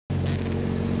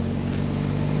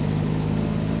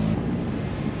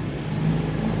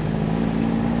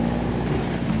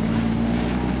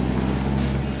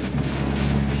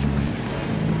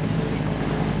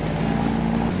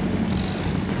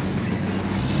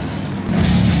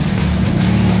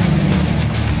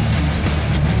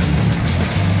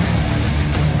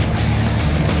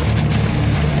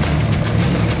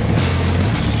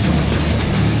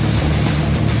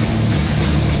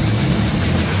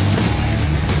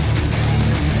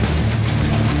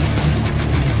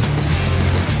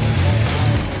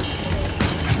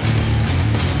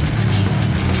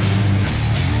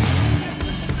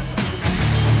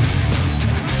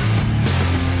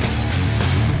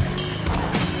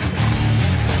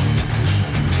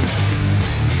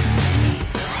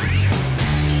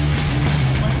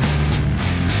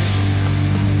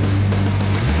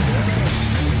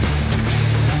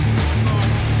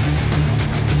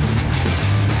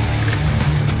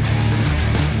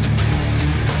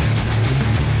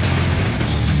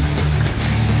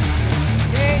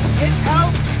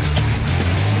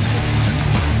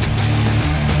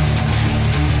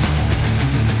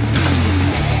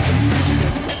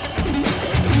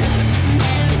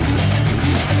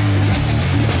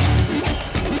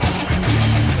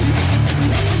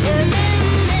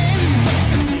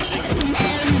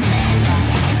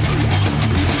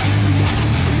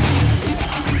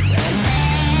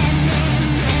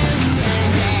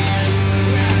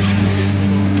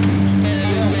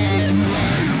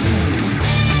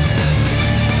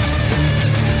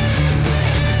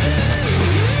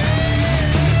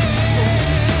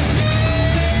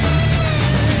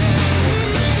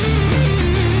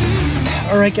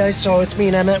All right, guys, so it's me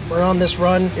and Emmett. We're on this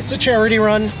run. It's a charity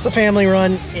run. It's a family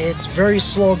run. It's very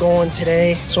slow going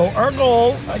today. So our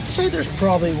goal, I'd say there's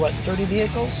probably, what, 30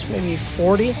 vehicles? Maybe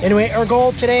 40? Anyway, our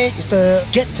goal today is to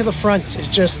get to the front. I'm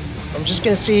just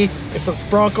going to see if the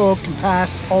Bronco can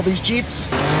pass all these Jeeps.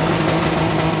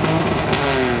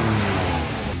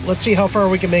 Let's see how far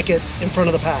we can make it in front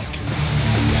of the pack.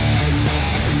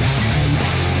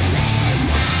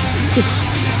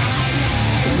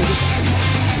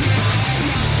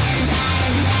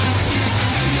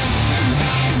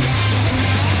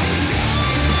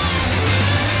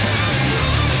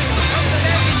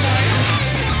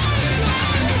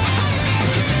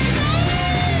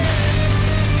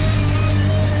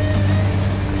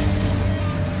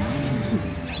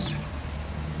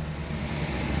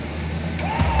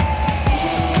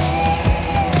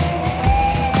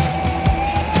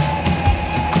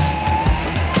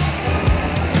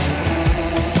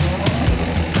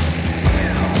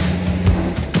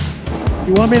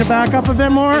 You want me to back up a bit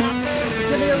more? Just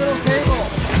give me a little cable.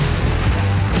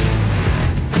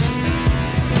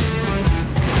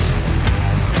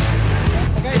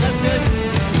 Okay, that's good.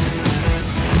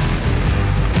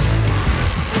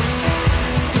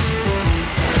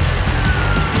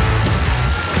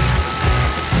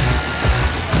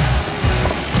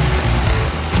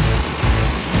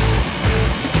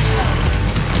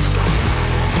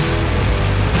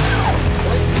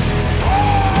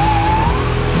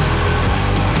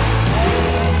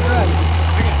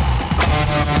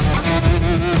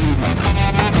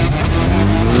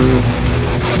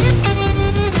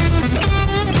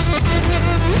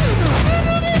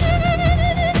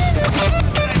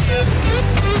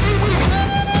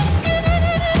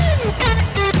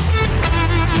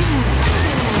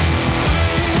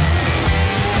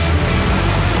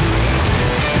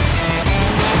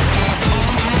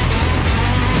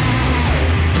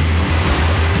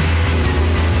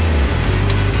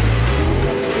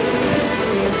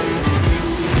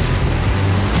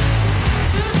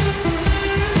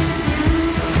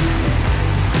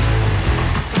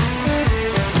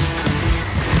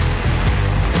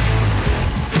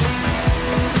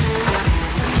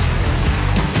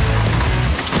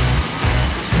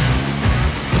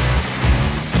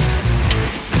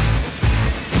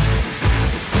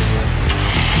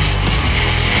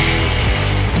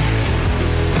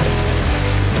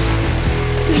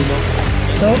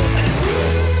 So,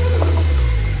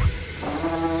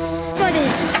 but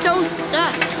it's so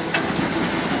stuck.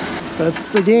 that's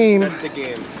the game. That's the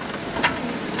game.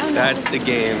 That's the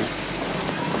game.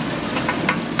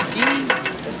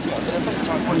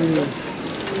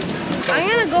 I'm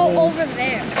gonna go over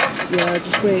there. Yeah,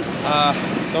 just wait.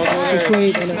 Don't go there. Just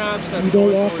wait. He snaps, that's You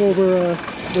don't going walk forward. over a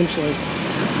winch line.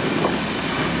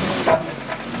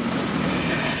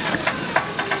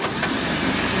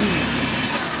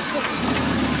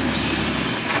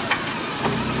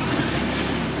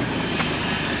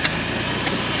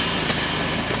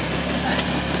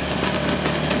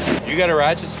 You got a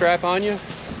ratchet strap on you?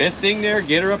 Best thing there,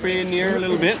 get her up in the air a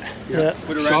little bit. Yeah.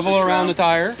 Put a shovel around the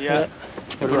tire. Yeah.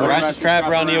 Put a ratchet strap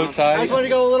around the I outside. just want to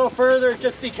go a little further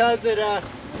just because it,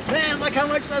 man, look how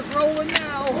much that's rolling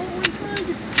now. Holy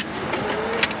frig.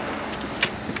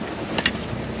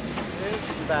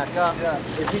 Back up. Yeah.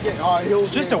 If you get, he'll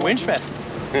Just a winch fest.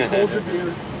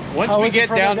 Once How we is it get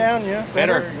further down, down? Yeah.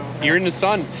 better. You're in the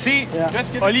sun. See, Yeah.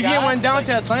 Olivier went down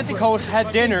to Atlantic Coast,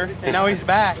 had dinner, and now he's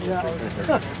back.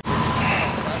 Yeah.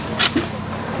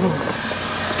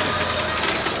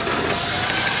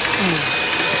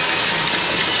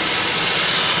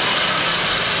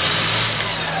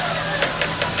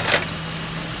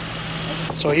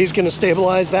 So he's going to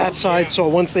stabilize that side so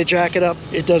once they jack it up,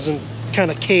 it doesn't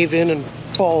kind of cave in and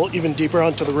fall even deeper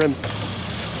onto the rim.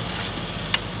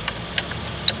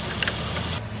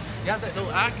 You have that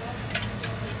little axe?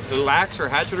 Little axe or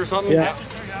hatchet or something? Yeah.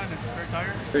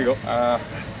 There you go. I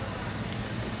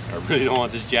really don't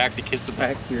want this jack to kiss the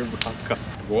back here.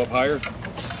 Go up higher.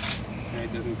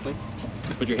 It doesn't click.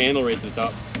 Put your handle right to the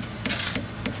top.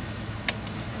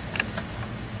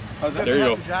 There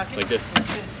you go. Like this.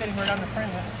 It's fitting right on the frame.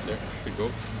 There. Good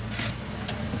go.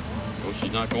 Oh,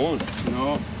 she's not going.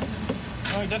 No.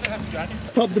 No, he doesn't have to jacket.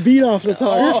 Pop the beat off the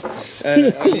tire.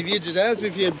 Olivier just asked me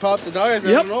if you had popped the tires.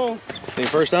 Yep. I don't know. Hey,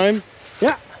 first time?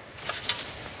 Yeah.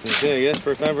 Okay, I guess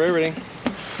first time for everything.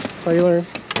 That's how you learn.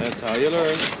 That's how you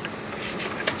learn.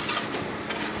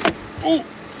 Oh!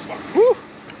 Woo!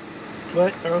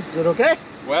 But is it okay?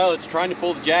 Well, it's trying to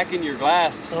pull the jack into your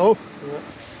glass. Oh.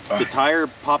 The tire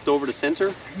popped over the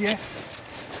sensor. Yeah.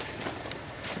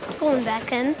 Going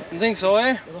back in. You think so,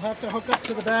 eh? It'll have to hook up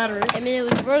to the battery. I mean, it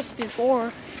was worse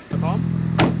before. Are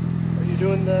you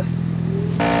doing the...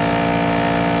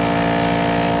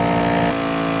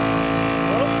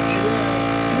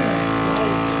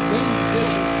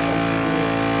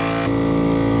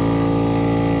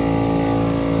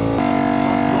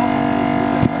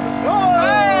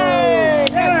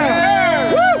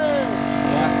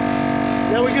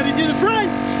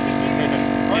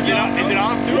 Is it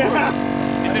off too?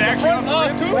 Yeah. Is it actually off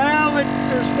too? Well,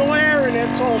 there's no air in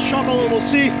it, so I'll shovel and we'll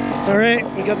see. All right,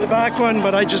 we got the back one,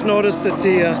 but I just noticed that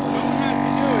the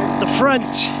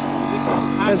front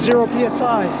has 0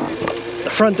 psi. The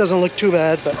front doesn't look too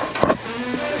bad, but.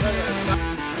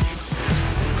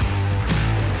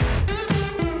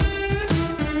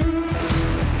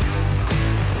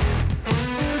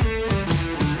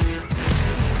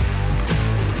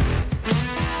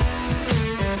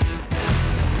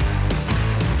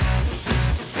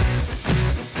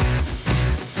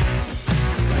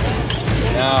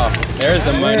 Now, there's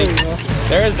the money.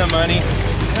 There's the money.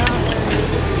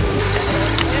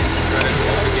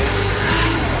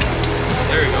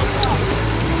 There we go.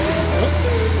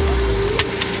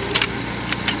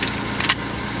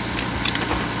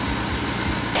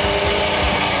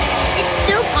 It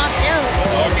still popped out.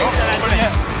 Okay.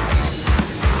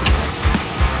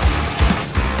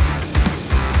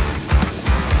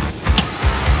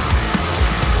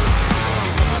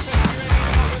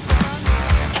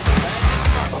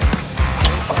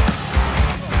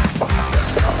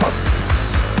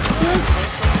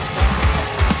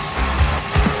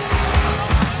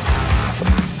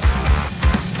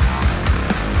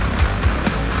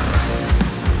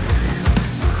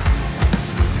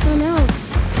 Oh no.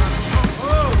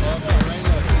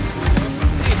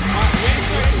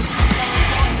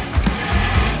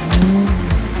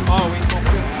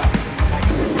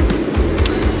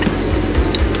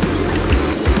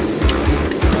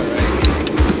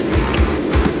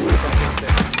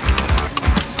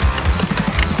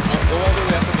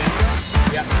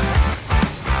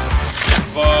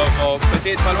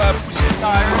 Peut-être falloir pousser le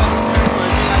tire.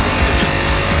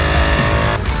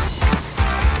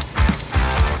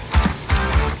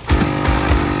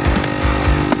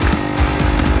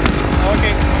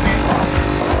 Okay.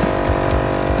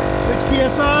 6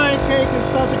 psi, okay, can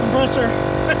start the compressor.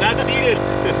 It's not seated.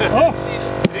 Oh,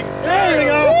 there we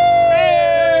go.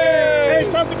 Hey,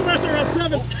 stop the compressor at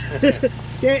 7.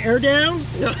 Okay, air down.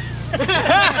 Go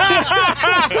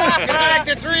back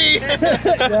to 3.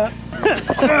 Yeah.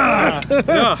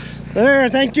 There,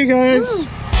 thank you guys.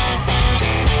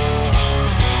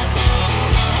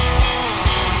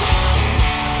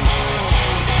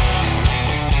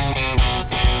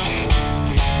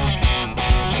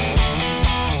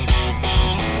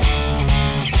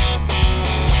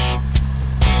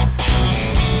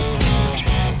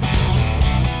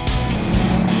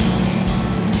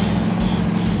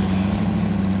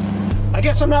 I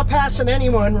guess I'm not passing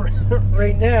anyone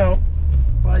right now,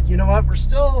 but you know what? We're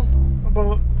still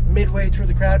about midway through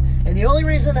the crowd, and the only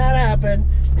reason that happened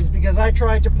is because I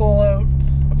tried to pull out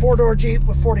a 4-door Jeep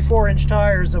with 44-inch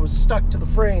tires that was stuck to the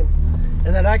frame,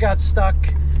 and then I got stuck,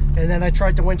 and then I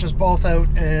tried to winch us both out,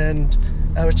 and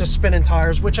I was just spinning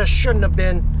tires, which I shouldn't have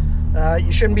been.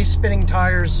 You shouldn't be spinning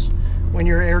tires when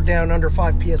you're aired down under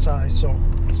 5 psi. So,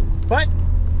 but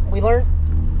we learned.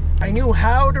 I knew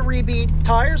how to rebeat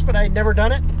tires, but I had never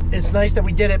done it. It's nice that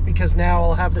we did it because now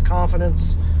I'll have the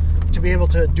confidence to be able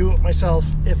to do it myself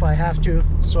if I have to.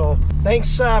 So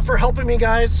thanks for helping me,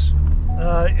 guys.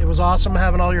 It was awesome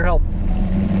having all your help.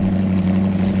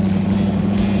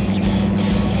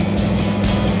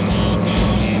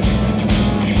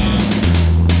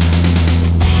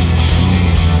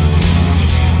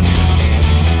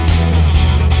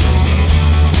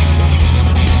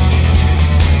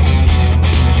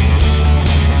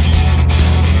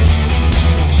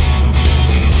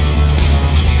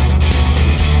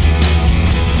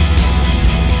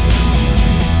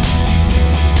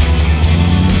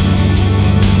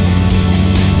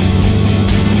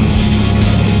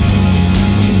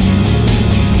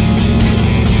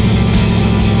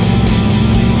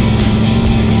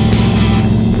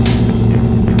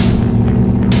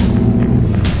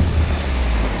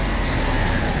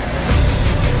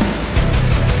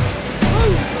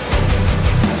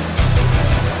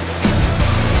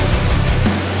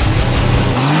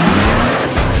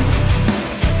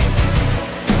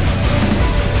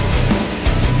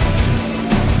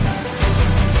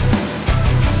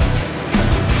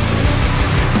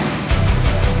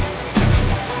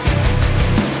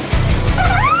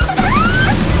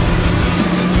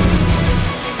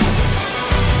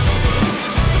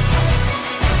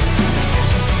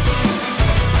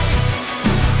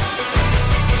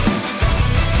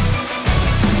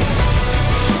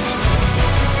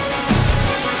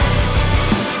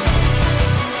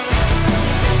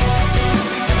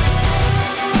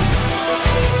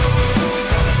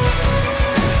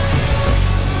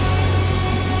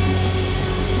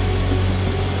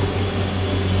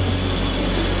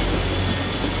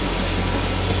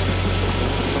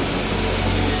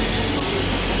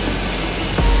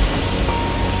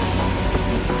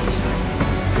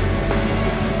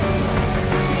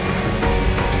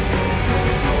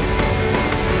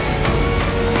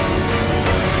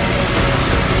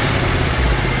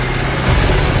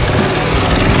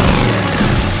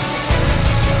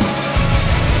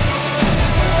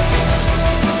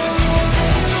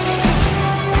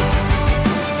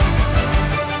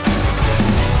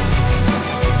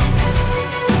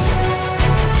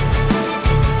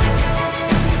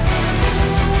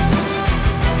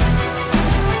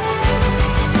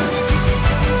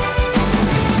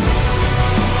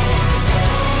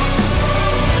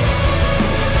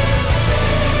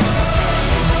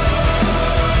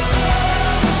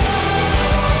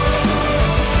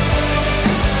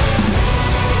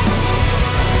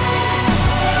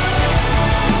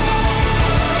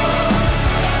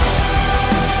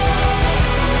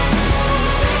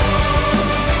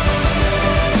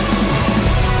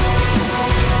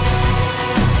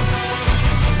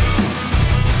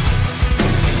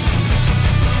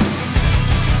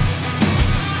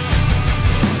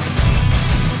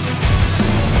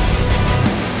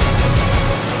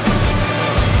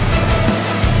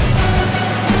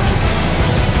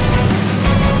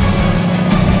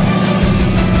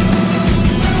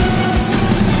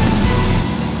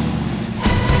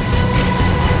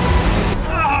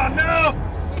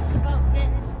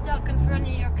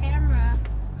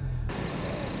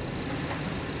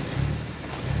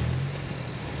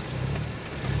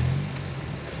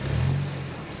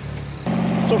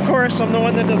 So of course I'm the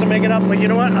one that doesn't make it up, but you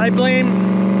know what? I blame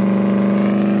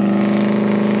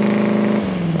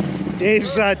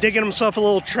Dave's digging himself a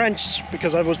little trench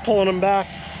because I was pulling him back.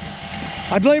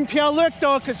 I blame Pierre-Luc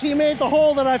though, because he made the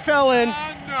hole that I fell in.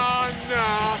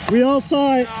 No. We all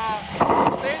saw it.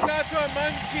 Say that to a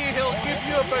monkey, he'll give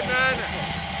you a banana.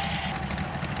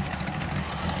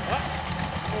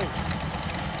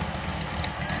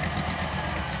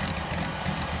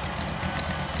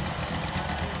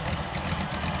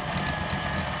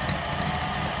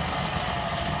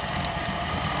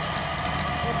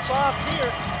 Some soft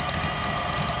here.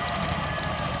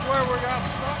 Where we got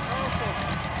stuck also.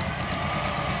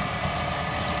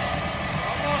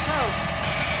 Almost out.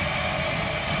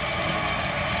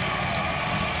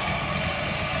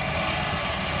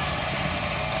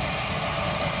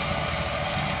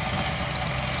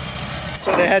 So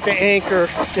they had to anchor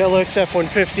Deluxe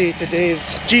F-150 to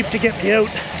Dave's Jeep to get me out.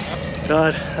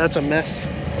 God, that's a mess.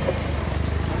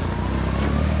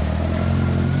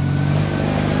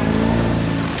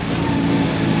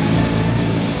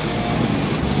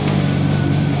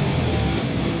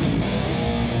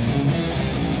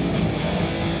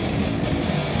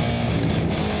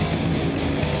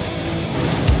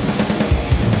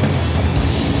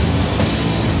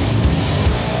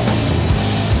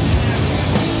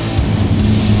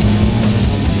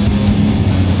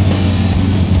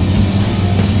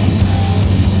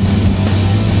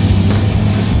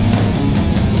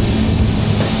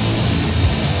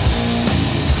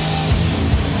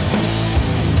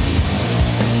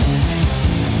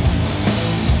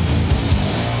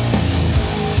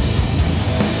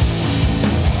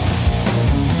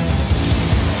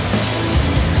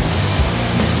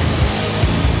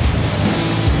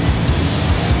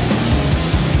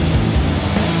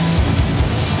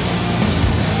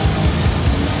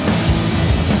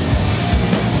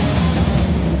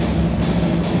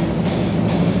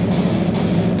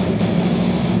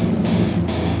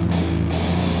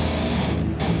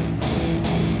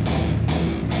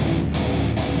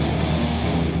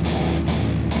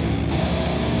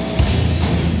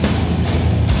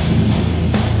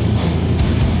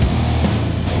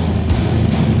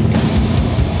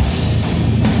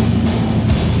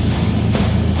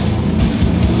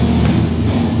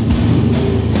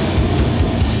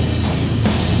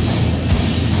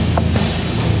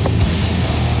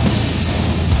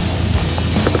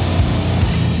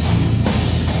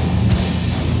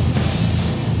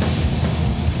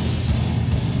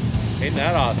 Ain't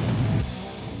that awesome?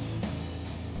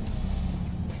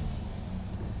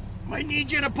 Might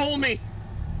need you to pull me.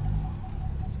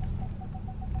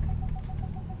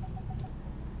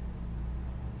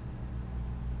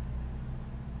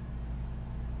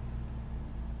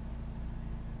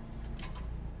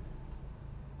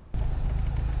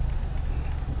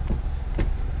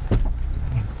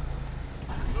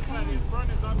 Looks like his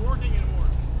front is not working anymore.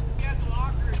 He has a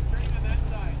locker and straight on that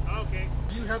side. Okay.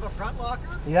 Do you have a front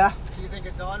locker? Yeah, Do you think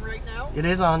it's on right now? it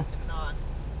is on. It's not.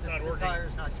 Not This working.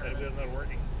 tire's not turning. It's not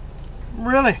working.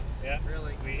 Really? Yeah.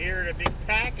 Really? We hear a big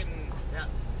pack and Yeah.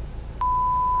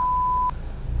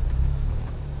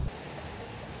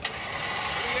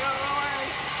 get out of the way.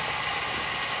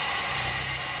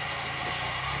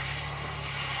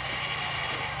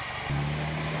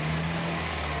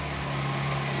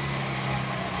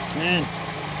 Man,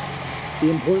 the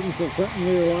importance of front and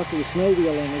rear locker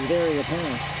snowmobiling is very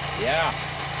apparent. Yeah.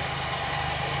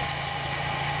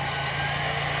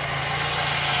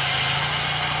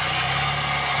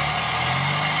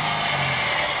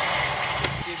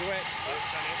 Either way.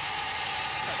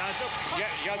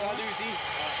 You guys all do, see?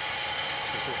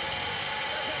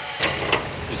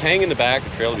 Just hang in the back, the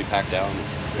trail will be packed down.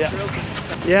 Yeah.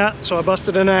 Yeah, so I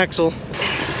busted an axle.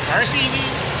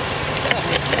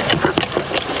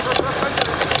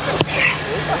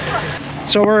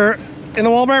 So we're in the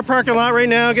Walmart parking lot right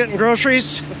now getting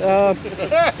groceries.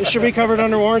 It should be covered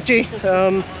under warranty.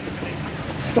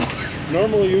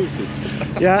 Normal usage.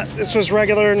 Yeah, this was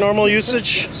regular, normal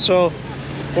usage, so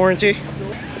warranty.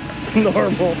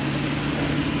 Normal.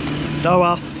 Oh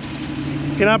well.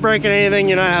 If you're not breaking anything,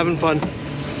 you're not having fun.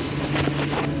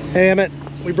 Hey Emmett,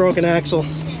 we broke an axle.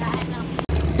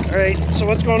 Alright, so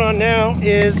what's going on now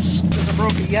is, because I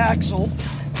broke the axle,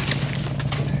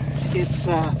 it's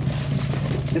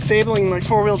disabling my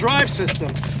four-wheel drive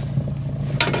system.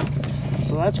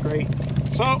 So that's great.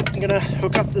 So I'm gonna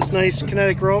hook up this nice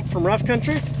kinetic rope from Rough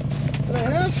Country that I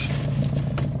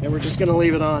have, and we're just gonna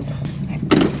leave it on.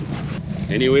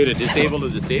 Any way to disable the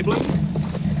disabling?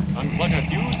 Unplug a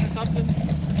fuse or something?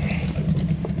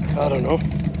 I don't know.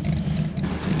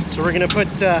 So we're gonna put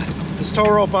this tow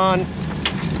rope on,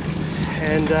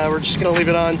 and we're just gonna leave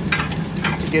it on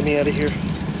to get me out of here.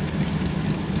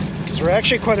 Because we're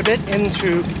actually quite a bit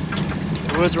into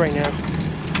the woods right now.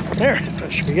 There,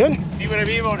 that should be good. See what I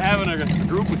mean about having a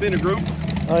group within a group?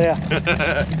 Oh yeah.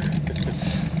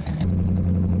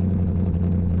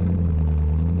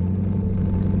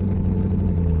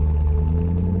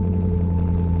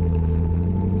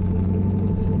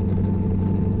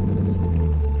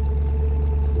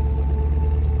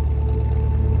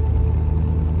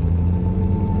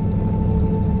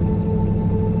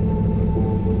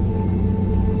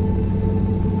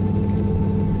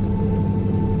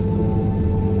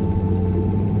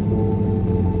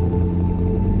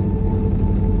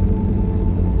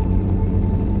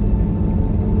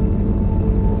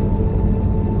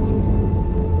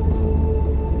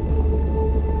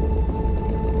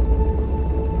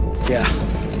 Yeah,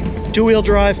 two-wheel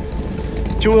drive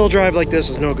like this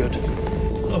is no good.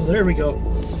 Oh, there we go.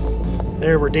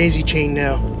 There, we're daisy chained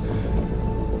now.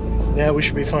 Yeah, we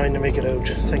should be fine to make it out,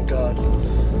 thank God.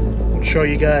 I'll show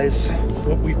you guys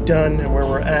what we've done and where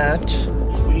we're at.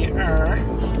 We are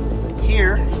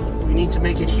here. We need to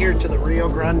make it here to the Rio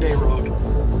Grande Road.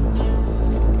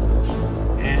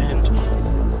 And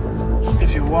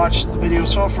if you watched the video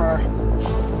so far,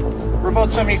 we're about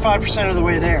 75% of the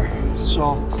way there.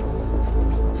 So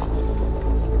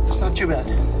it's not too bad.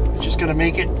 We're just gonna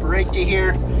make it right to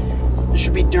here. This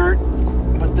should be dirt,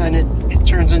 but then it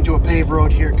turns into a paved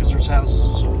road here because there's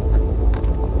houses. So.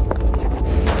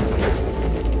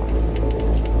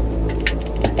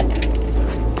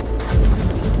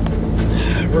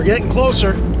 We're getting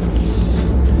closer.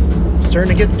 It's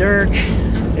starting to get dark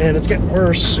and it's getting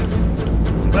worse,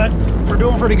 but we're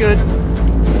doing pretty good.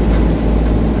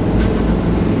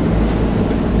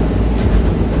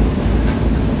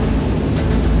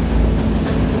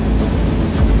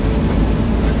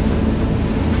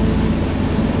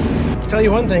 Tell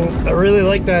you one thing, I really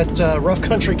like that rough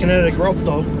country kinetic rope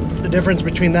though. The difference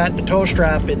between that and the tow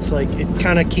strap, it's like it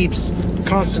kind of keeps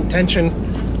constant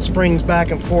tension, springs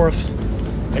back and forth,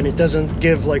 and it doesn't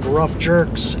give like rough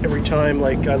jerks every time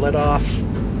like I let off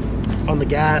on the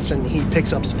gas and he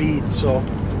picks up speed. So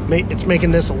it's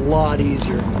making this a lot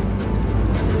easier.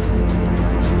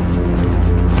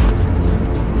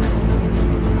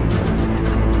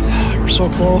 We're so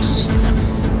close.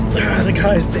 The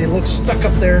guys, they look stuck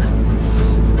up there.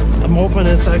 I'm hoping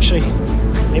it's actually,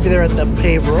 maybe they're at the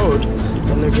paved road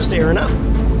and they're just airing up.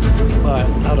 But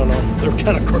I don't know. They're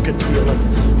kind of crooked to be on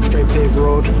a straight paved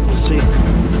road. We'll see. I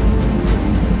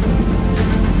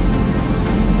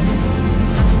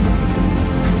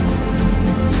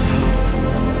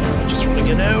just want to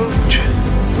get out.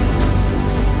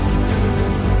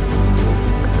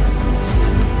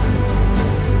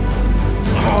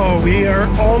 Oh, we are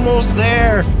almost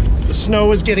there. The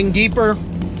snow is getting deeper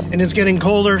and it's getting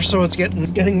colder, so it's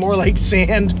getting more like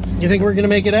sand. You think we're gonna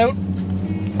make it out?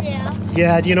 Yeah.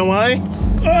 Yeah, do you know why?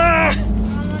 Ah!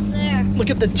 Almost there. Look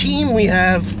at the team we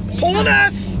have pulling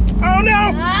us! Oh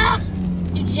no! Ah!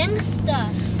 You jinxed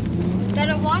us.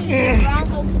 Better watch the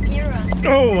Bronco can hear us.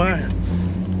 Oh my.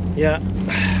 Yeah.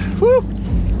 Whew.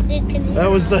 It can hear That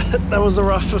was the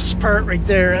roughest part right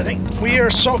there. I think we are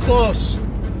so close.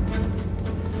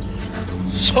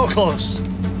 So close.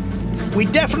 We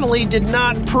definitely did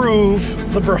not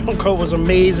prove the Bronco was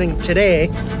amazing today.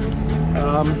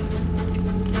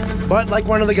 But like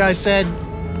one of the guys said,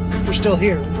 we're still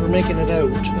here. We're making it out.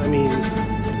 I mean,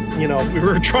 you know, we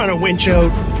were trying to winch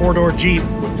out a four-door Jeep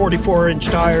with 44-inch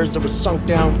tires that was sunk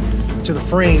down to the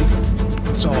frame.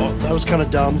 So that was kind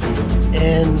of dumb.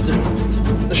 And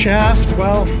the shaft,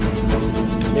 well,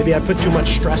 maybe I put too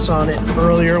much stress on it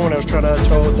earlier when I was trying to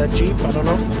tow that Jeep. I don't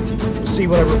know. We'll see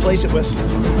what I replace it with.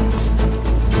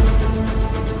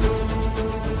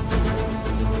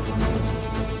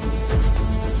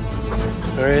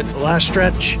 All right, the last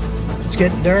stretch. It's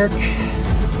getting dark.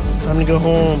 It's time to go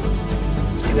home.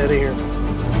 Let's get out of here.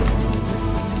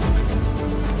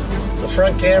 The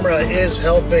front camera is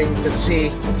helping to see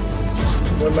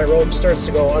when my rope starts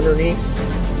to go underneath,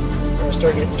 or I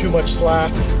start getting too much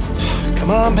slack. Come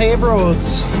on, paved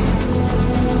roads.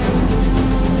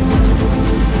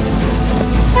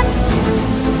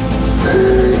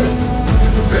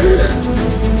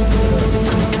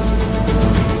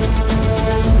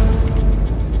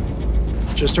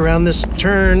 Just around this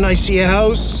turn, I see a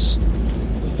house.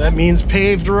 That means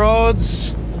paved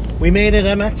roads. We made it,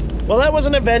 Emmett. Well, that was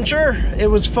an adventure. It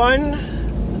was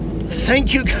fun.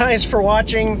 Thank you guys for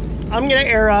watching. I'm gonna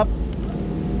air up,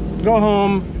 go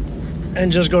home,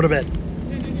 and just go to bed.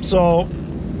 So,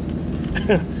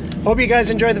 hope you guys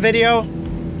enjoyed the video.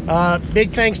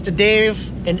 Big thanks to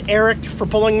Dave and Eric for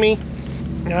pulling me.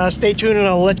 Stay tuned and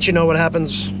I'll let you know what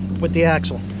happens with the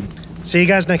axle. See you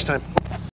guys next time.